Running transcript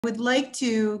Would like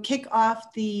to kick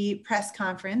off the press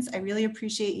conference. I really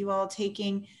appreciate you all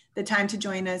taking the time to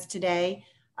join us today.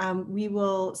 We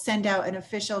will send out an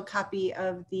official copy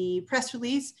of the press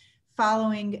release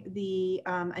following the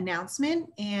announcement,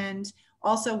 and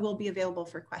also will be available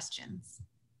for questions.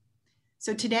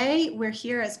 So today we're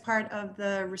here as part of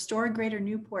the Restore Greater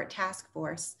Newport Task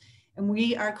Force, and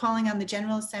we are calling on the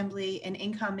General Assembly and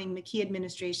incoming McKee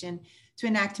Administration to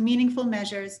enact meaningful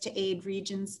measures to aid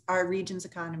our region's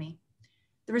economy.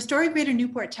 The Restore Greater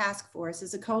Newport Task Force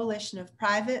is a coalition of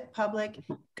private, public,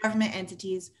 government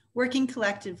entities working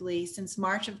collectively since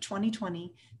March of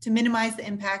 2020 to minimize the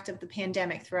impact of the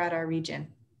pandemic throughout our region.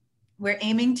 We're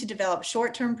aiming to develop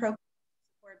short-term programs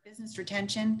to support business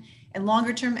retention and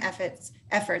longer-term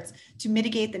efforts to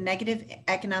mitigate the negative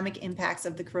economic impacts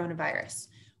of the coronavirus.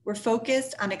 We're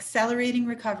focused on accelerating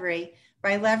recovery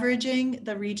by leveraging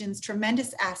the region's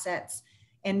tremendous assets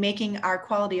and making our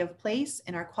quality of place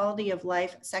and our quality of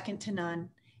life second to none,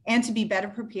 and to be better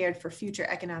prepared for future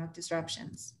economic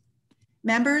disruptions.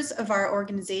 Members of our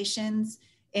organizations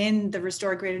in the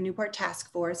Restore Greater Newport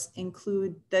Task Force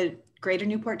include the Greater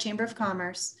Newport Chamber of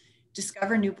Commerce,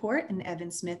 Discover Newport, and Evan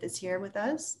Smith is here with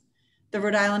us. The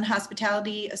Rhode Island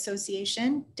Hospitality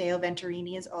Association, Dale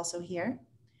Venturini is also here.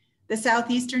 The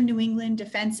Southeastern New England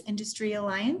Defense Industry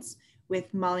Alliance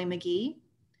with Molly McGee,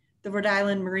 the Rhode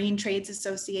Island Marine Trades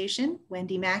Association,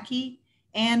 Wendy McKee,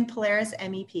 and Polaris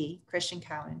MEP, Christian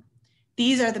Cowan.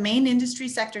 These are the main industry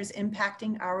sectors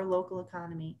impacting our local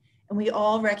economy, and we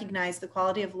all recognize the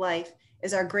quality of life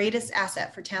is our greatest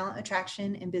asset for talent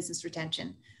attraction and business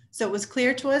retention. So it was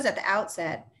clear to us at the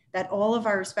outset that all of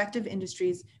our respective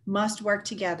industries must work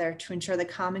together to ensure the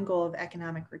common goal of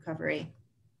economic recovery.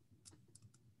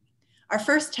 Our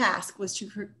first task was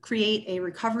to create a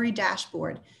recovery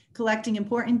dashboard, collecting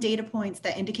important data points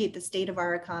that indicate the state of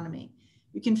our economy.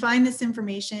 You can find this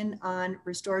information on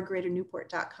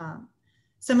restoregreaternewport.com.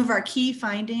 Some of our key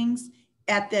findings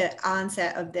at the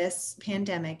onset of this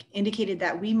pandemic indicated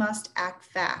that we must act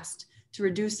fast to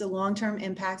reduce the long-term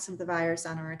impacts of the virus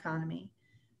on our economy.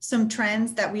 Some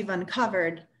trends that we've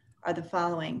uncovered are the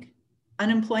following.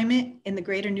 Unemployment in the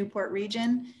Greater Newport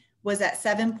region was at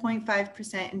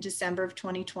 7.5% in December of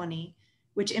 2020,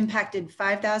 which impacted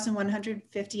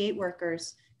 5,158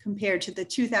 workers compared to the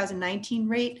 2019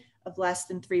 rate of less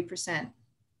than 3%.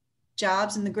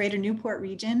 Jobs in the Greater Newport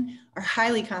region are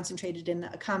highly concentrated in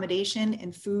the accommodation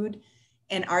and food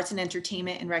and arts and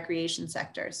entertainment and recreation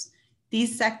sectors.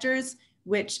 These sectors,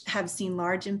 which have seen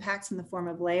large impacts in the form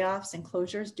of layoffs and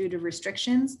closures due to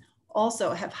restrictions,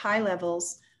 also have high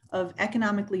levels of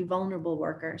economically vulnerable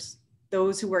workers.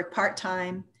 Those who work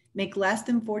part-time, make less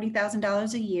than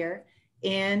 $40,000 a year,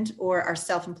 and or are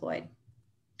self-employed.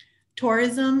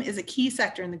 Tourism is a key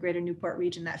sector in the Greater Newport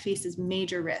region that faces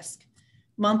major risk.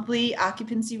 Monthly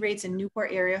occupancy rates in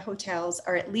Newport area hotels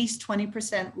are at least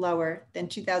 20% lower than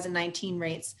 2019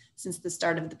 rates since the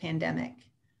start of the pandemic.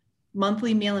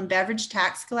 Monthly meal and beverage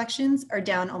tax collections are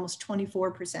down almost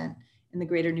 24% in the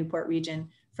Greater Newport region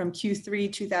from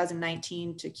Q3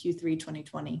 2019 to Q3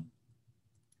 2020.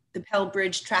 The Pell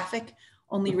Bridge traffic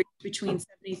only reached between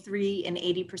 73 and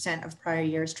 80% of prior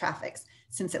year's traffic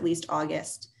since at least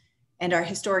August. And our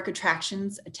historic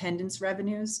attractions attendance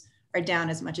revenues are down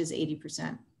as much as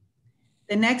 80%.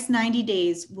 The next 90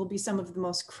 days will be some of the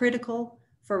most critical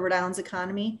for Rhode Island's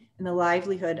economy and the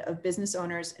livelihood of business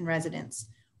owners and residents.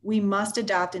 We must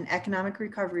adopt an economic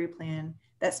recovery plan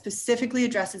that specifically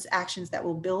addresses actions that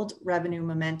will build revenue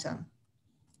momentum.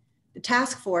 The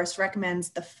task force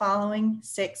recommends the following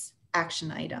 6 action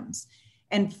items.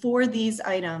 And for these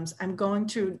items, I'm going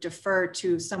to defer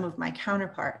to some of my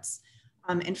counterparts.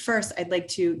 And first, I'd like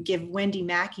to give Wendy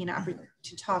McKee an opportunity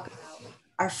to talk about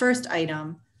our first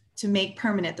item to make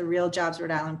permanent the Real Jobs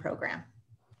Rhode Island program.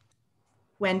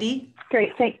 Wendy?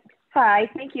 Great, hi,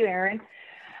 thank you, Erin.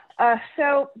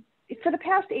 So for the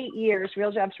past 8 years,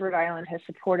 Real Jobs Rhode Island has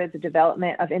supported the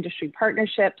development of industry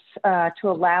partnerships to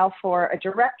allow for a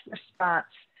direct response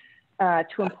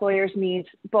to employers' needs,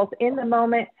 both in the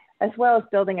moment, as well as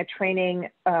building a training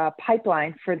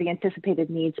pipeline for the anticipated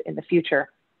needs in the future.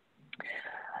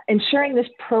 Ensuring this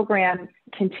program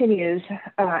continues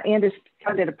and is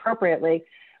funded appropriately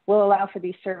will allow for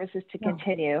these services to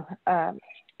continue,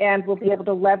 and we'll be able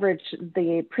to leverage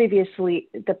the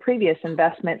previous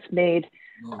investments made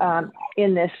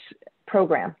in this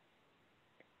program.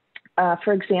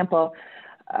 For example,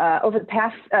 over the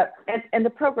past, and the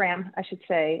program, I should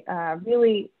say,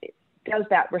 really does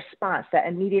that response, that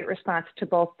immediate response to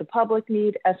both the public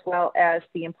need as well as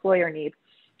the employer need.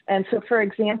 And so, for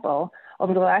example,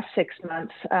 over the last 6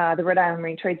 months, the Rhode Island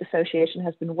Marine Trades Association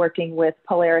has been working with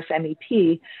Polaris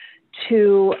MEP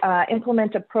to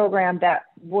implement a program that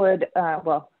would,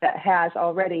 that has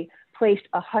already placed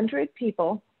 100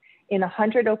 people in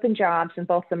 100 open jobs in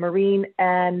both the marine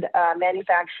and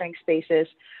manufacturing spaces.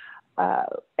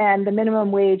 And the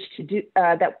minimum wage to do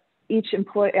that each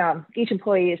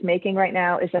employee is making right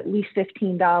now is at least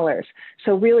 $15.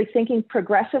 So really thinking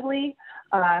progressively,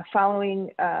 following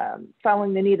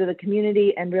the need of the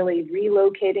community, and really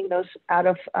relocating those out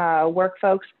of work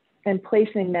folks and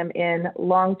placing them in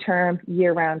long-term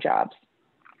year-round jobs.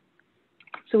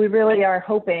 So we really are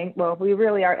hoping, well, we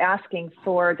really are asking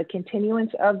for the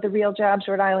continuance of the Real Jobs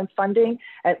Rhode Island funding,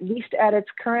 at least at its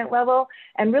current level,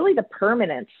 and really the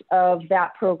permanence of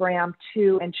that program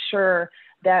to ensure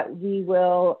that we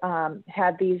will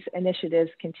have these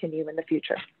initiatives continue in the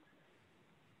future.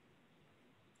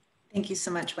 Thank you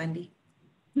so much, Wendy.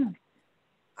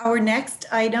 Our next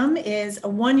item is a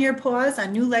one-year pause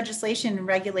on new legislation and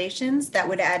regulations that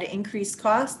would add increased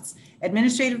costs,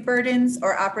 administrative burdens,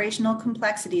 or operational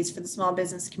complexities for the small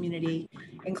business community,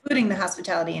 including the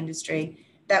hospitality industry,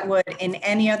 that would in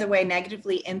any other way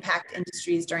negatively impact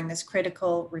industries during this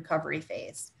critical recovery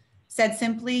phase. Said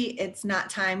simply, it's not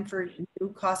time for new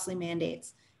costly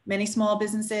mandates. Many small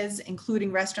businesses,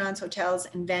 including restaurants, hotels,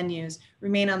 and venues,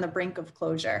 remain on the brink of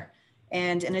closure,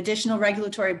 and an additional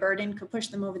regulatory burden could push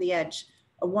them over the edge.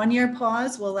 A one-year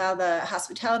pause will allow the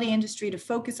hospitality industry to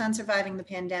focus on surviving the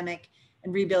pandemic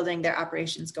and rebuilding their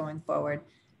operations going forward.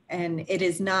 And it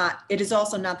is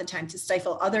also not the time to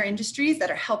stifle other industries that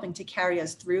are helping to carry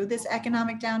us through this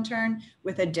economic downturn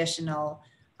with additional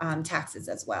taxes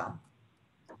as well.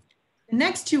 The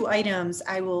next two items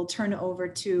I will turn over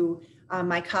to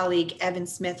my colleague, Evan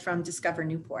Smith from Discover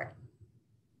Newport.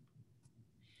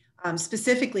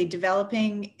 Specifically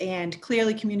developing and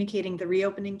clearly communicating the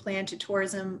reopening plan to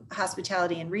tourism,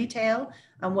 hospitality, and retail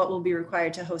on what will be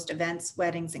required to host events,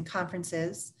 weddings, and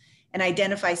conferences, and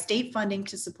identify state funding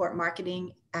to support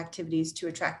marketing activities to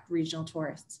attract regional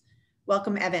tourists.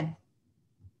 Welcome, Evan.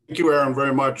 Thank you, Erin,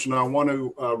 very much. And I want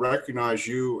to recognize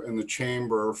you and the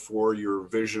Chamber for your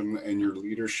vision and your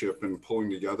leadership in pulling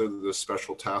together this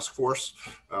special task force.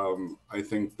 I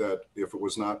think that if it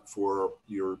was not for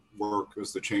your work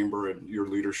as the Chamber and your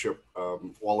leadership,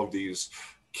 all of these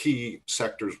key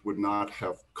sectors would not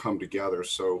have come together.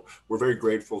 So we're very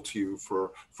grateful to you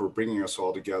for bringing us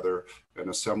all together and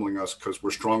assembling us, because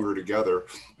we're stronger together,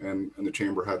 and the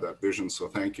Chamber had that vision, so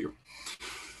thank you.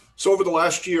 So over the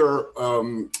last year,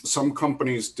 some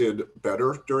companies did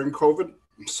better during COVID,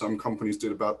 some companies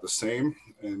did about the same,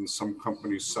 and some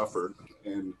companies suffered.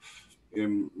 And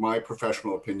in my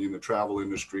professional opinion, the travel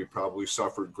industry probably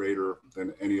suffered greater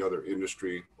than any other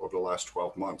industry over the last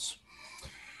 12 months.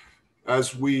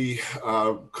 As we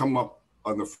come up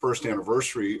on the first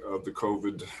anniversary of the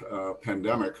COVID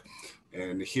pandemic,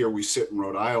 and here we sit in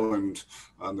Rhode Island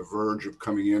on the verge of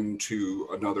coming into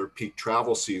another peak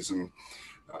travel season,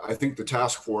 I think the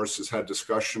task force has had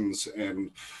discussions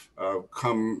and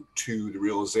come to the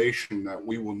realization that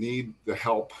we will need the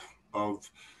help of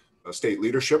state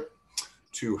leadership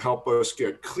to help us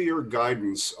get clear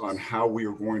guidance on how we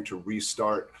are going to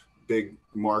restart big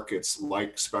markets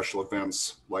like special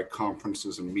events, like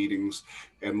conferences and meetings,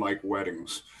 and like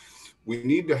weddings. We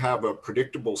need to have a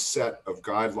predictable set of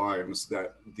guidelines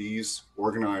that these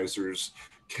organizers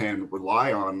can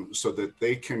rely on so that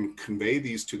they can convey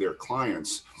these to their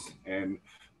clients, and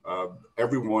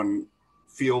everyone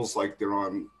feels like they're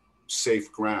on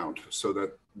safe ground so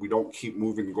that we don't keep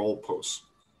moving goalposts.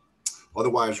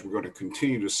 Otherwise, we're going to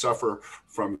continue to suffer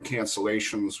from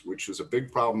cancellations, which is a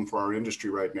big problem for our industry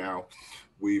right now.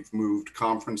 We've moved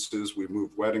conferences, we've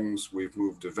moved weddings, we've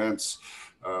moved events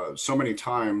so many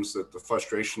times that the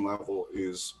frustration level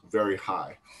is very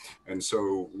high. And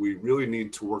so we really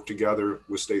need to work together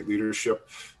with state leadership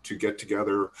to get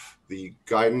together the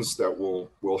guidance that will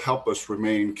help us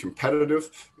remain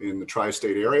competitive in the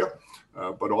tri-state area,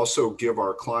 but also give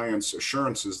our clients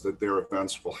assurances that their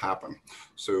events will happen.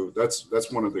 So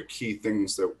that's one of the key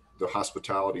things that the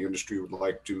hospitality industry would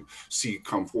like to see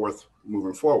come forth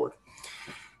moving forward.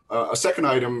 A second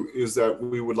item is that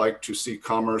we would like to see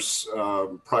Commerce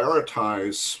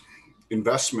prioritize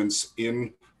investments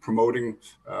in promoting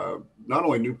not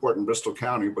only Newport and Bristol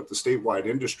County, but the statewide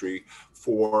industry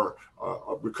for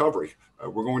recovery.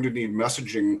 We're going to need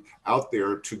messaging out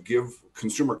there to give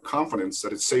consumer confidence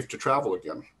that it's safe to travel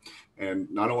again. And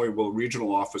not only will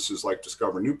regional offices like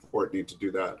Discover Newport need to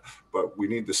do that, but we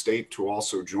need the state to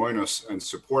also join us and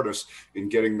support us in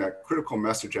getting that critical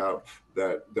message out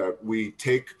that we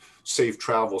take safe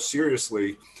travel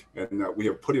seriously, and that we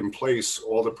have put in place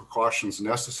all the precautions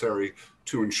necessary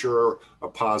to ensure a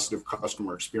positive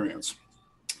customer experience.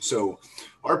 So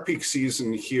our peak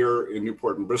season here in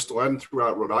Newport and Bristol and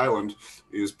throughout Rhode Island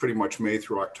is pretty much May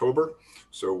through October.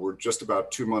 So we're just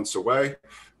about 2 months away.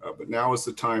 But now is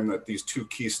the time that these two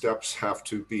key steps have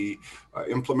to be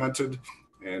implemented.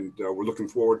 And we're looking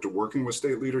forward to working with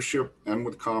state leadership and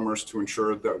with Commerce to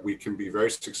ensure that we can be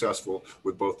very successful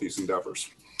with both these endeavors.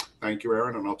 Thank you,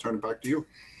 Erin, and I'll turn it back to you.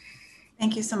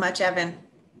 Thank you so much, Evan.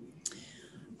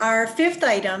 Our fifth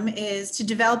item is to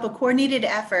develop a coordinated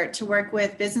effort to work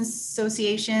with business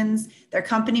associations, their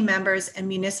company members, and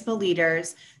municipal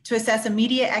leaders to assess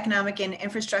immediate economic and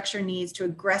infrastructure needs to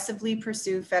aggressively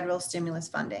pursue federal stimulus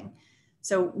funding.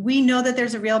 So we know that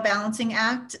there's a real balancing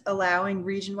act allowing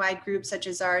region-wide groups such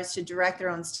as ours to direct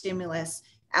their own stimulus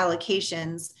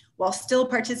allocations while still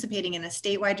participating in a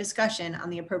statewide discussion on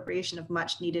the appropriation of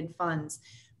much needed funds.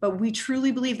 But we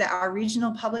truly believe that our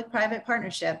regional public-private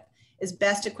partnership is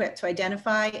best equipped to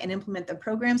identify and implement the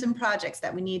programs and projects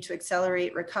that we need to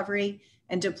accelerate recovery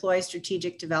and deploy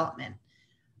strategic development.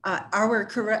 Our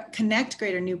Connect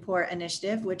Greater Newport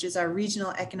initiative, which is our regional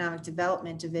economic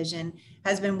development division,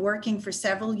 has been working for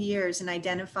several years in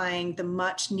identifying the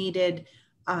much needed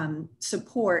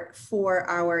support for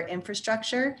our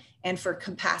infrastructure and for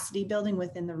capacity building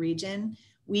within the region.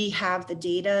 We have the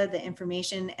data, the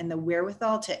information, and the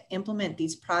wherewithal to implement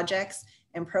these projects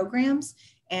and programs.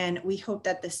 And we hope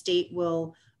that the state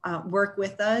will work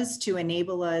with us to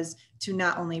enable us to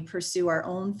not only pursue our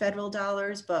own federal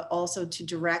dollars, but also to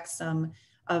direct some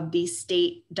of these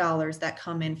state dollars that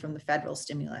come in from the federal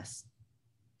stimulus.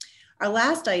 Our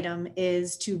last item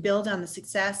is to build on the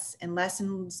success and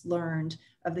lessons learned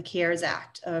of the CARES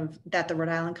Act that the Rhode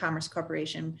Island Commerce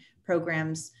Corporation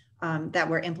programs that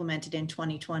were implemented in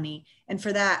 2020. And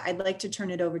for that, I'd like to turn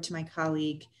it over to my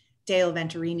colleague, Dale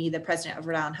Venturini, the president of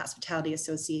Rhode Island Hospitality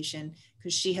Association,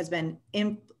 because she has been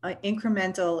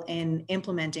incremental in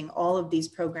implementing all of these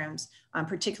programs,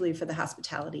 particularly for the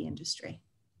hospitality industry.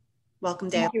 Welcome,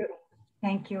 Dale. Thank you.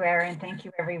 Thank you, Erin. Thank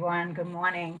you, everyone. Good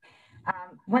morning.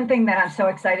 One thing that I'm so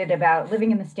excited about,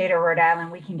 living in the state of Rhode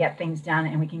Island, we can get things done,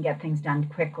 and we can get things done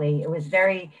quickly. It was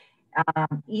very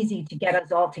easy to get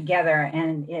us all together,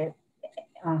 and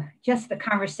just the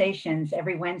conversations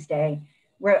every Wednesday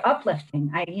were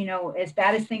uplifting. As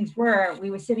bad as things were, we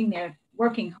were sitting there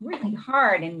working really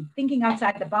hard and thinking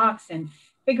outside the box and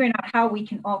figuring out how we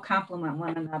can all complement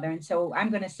one another. And so I'm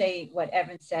going to say what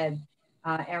Evan said,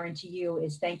 Erin, to you,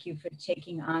 is thank you for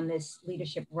taking on this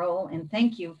leadership role, and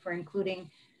thank you for including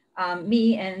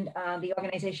me and the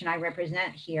organization I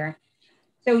represent here.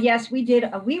 So yes, we did.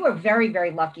 We were very,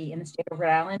 very lucky in the state of Rhode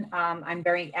Island. I'm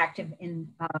very active in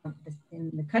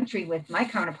the country with my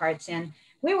counterparts, and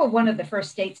we were one of the first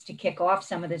states to kick off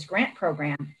some of this grant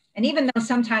program. And even though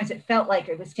sometimes it felt like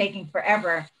it was taking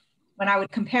forever, when I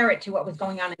would compare it to what was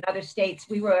going on in other states,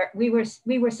 we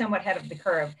were somewhat ahead of the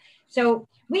curve. So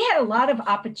we had a lot of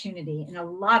opportunity, and a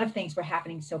lot of things were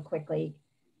happening so quickly.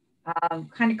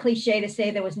 Kind of cliche to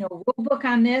say there was no rule book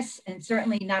on this, and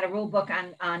certainly not a rule book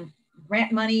on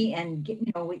grant money, and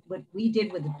what we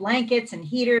did with blankets and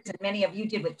heaters, and many of you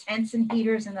did with tents and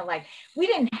heaters and the like. We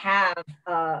didn't have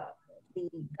the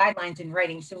guidelines in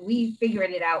writing, so we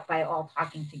figured it out by all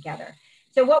talking together.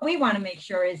 So what we want to make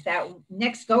sure is that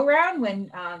next go round,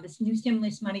 when this new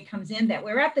stimulus money comes in, that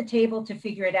we're at the table to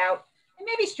figure it out and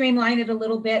maybe streamline it a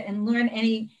little bit and learn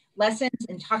any lessons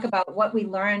and talk about what we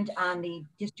learned on the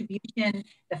distribution,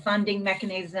 the funding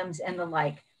mechanisms, and the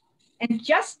like. And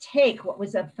just take what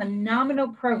was a phenomenal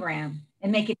program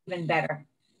and make it even better.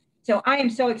 So I am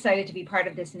so excited to be part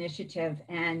of this initiative,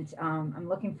 and I'm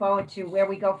looking forward to where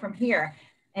we go from here.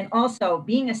 And also,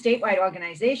 being a statewide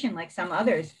organization like some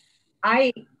others,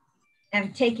 I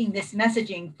am taking this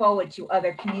messaging forward to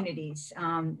other communities.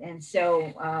 And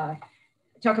so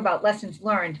talk about lessons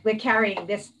learned. We're carrying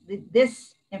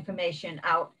this information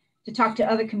out to talk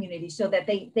to other communities so that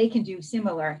they can do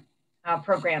similar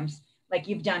programs like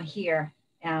you've done here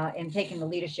and taking the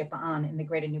leadership on in the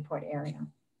Greater Newport area.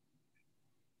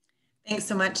 Thanks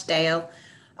so much, Dale.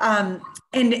 And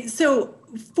so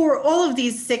for all of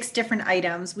these 6 different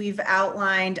items, we've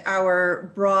outlined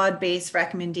our broad-based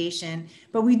recommendation,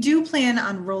 but we do plan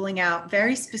on rolling out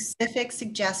very specific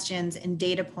suggestions and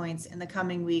data points in the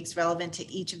coming weeks relevant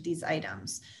to each of these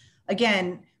items.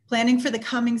 Again, Planning for the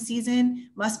coming season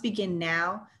must begin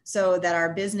now so that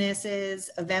our businesses,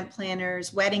 event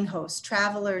planners, wedding hosts,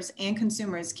 travelers, and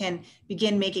consumers can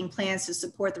begin making plans to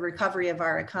support the recovery of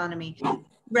our economy.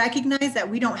 Recognize that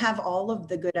we don't have all of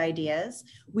the good ideas.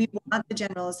 We want the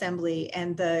General Assembly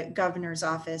and the governor's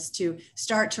office to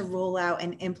start to roll out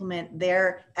and implement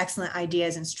their excellent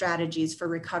ideas and strategies for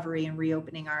recovery and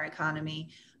reopening our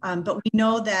economy. But we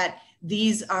know that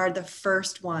these are the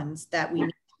first ones that we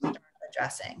need to start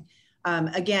addressing.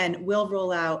 Again, we'll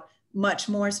roll out much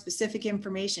more specific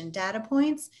information, data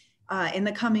points in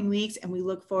the coming weeks, and we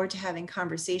look forward to having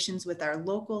conversations with our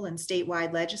local and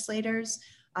statewide legislators.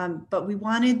 But we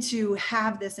wanted to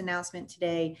have this announcement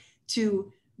today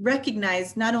to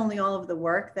recognize not only all of the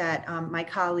work that my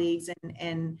colleagues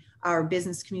and our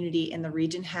business community in the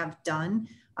region have done,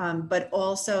 but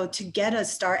also to get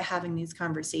us start having these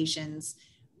conversations.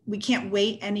 We can't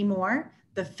wait anymore.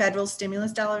 The federal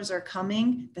stimulus dollars are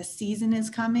coming. The season is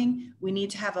coming. We need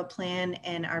to have a plan,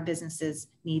 and our businesses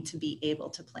need to be able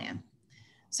to plan.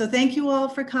 So thank you all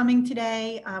for coming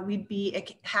today. We'd be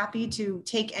happy to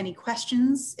take any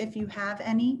questions if you have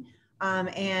any.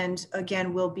 And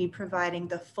again, we'll be providing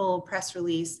the full press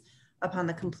release upon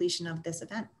the completion of this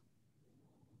event.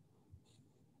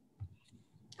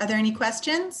 Are there any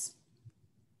questions?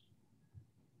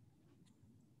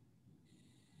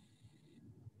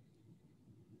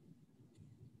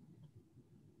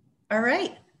 All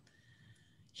right,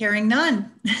 hearing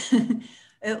none.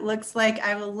 It looks like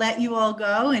I will let you all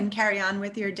go and carry on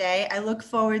with your day. I look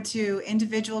forward to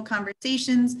individual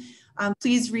conversations.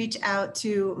 Please reach out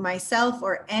to myself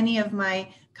or any of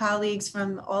my colleagues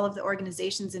from all of the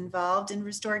organizations involved in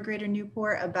Restore Greater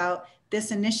Newport about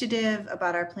this initiative,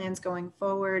 about our plans going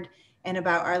forward, and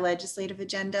about our legislative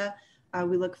agenda.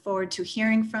 We look forward to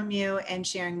hearing from you and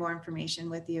sharing more information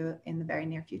with you in the very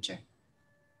near future.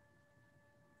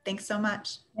 Thanks so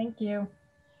much. Thank you.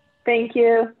 Thank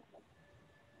you.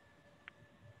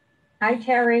 Hi,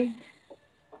 Terry.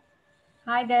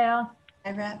 Hi, Dale.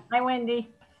 Hi, Rep. Hi, Wendy.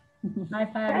 Hi,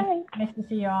 Patty. Hi. Nice to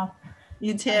see you all.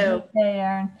 You too. Have a good day,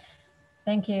 Erin.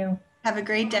 Thank you. Have a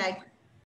great day.